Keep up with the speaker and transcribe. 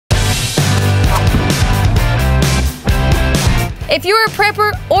If you're a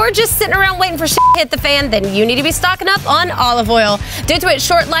prepper or just sitting around waiting for shit to hit the fan, then you need to be stocking up on olive oil. Due to its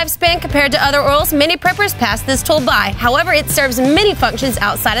short lifespan compared to other oils, many preppers pass this tool by. However, it serves many functions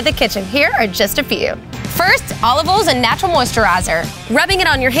outside of the kitchen. Here are just a few. First, olive oil is a natural moisturizer. Rubbing it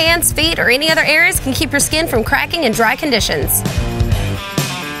on your hands, feet, or any other areas can keep your skin from cracking in dry conditions.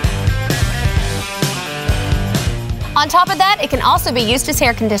 On top of that, it can also be used as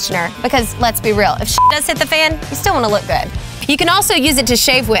hair conditioner because, let's be real, if shit does hit the fan, you still want to look good. You can also use it to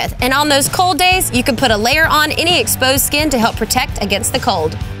shave with, and on those cold days, you can put a layer on any exposed skin to help protect against the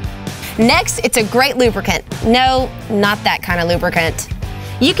cold. Next, it's a great lubricant. No, not that kind of lubricant.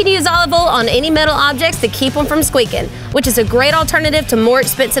 You can use olive oil on any metal objects to keep them from squeaking, which is a great alternative to more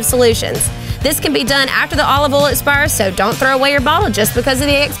expensive solutions. This can be done after the olive oil expires, so don't throw away your bottle just because of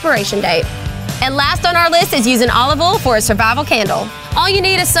the expiration date. And last on our list is using olive oil for a survival candle. All you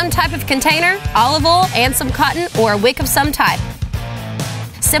need is some type of container, olive oil, and some cotton or a wick of some type.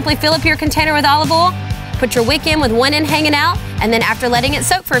 Simply fill up your container with olive oil, put your wick in with one end hanging out, and then after letting it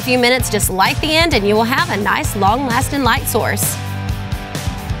soak for a few minutes, just light the end and you will have a nice long-lasting light source.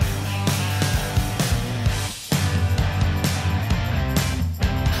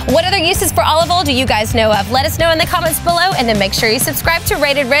 What other uses for olive oil do you guys know of? Let us know in the comments below, and then make sure you subscribe to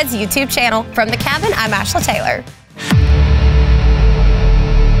Rated Red's YouTube channel. From the cabin, I'm Ashla Taylor.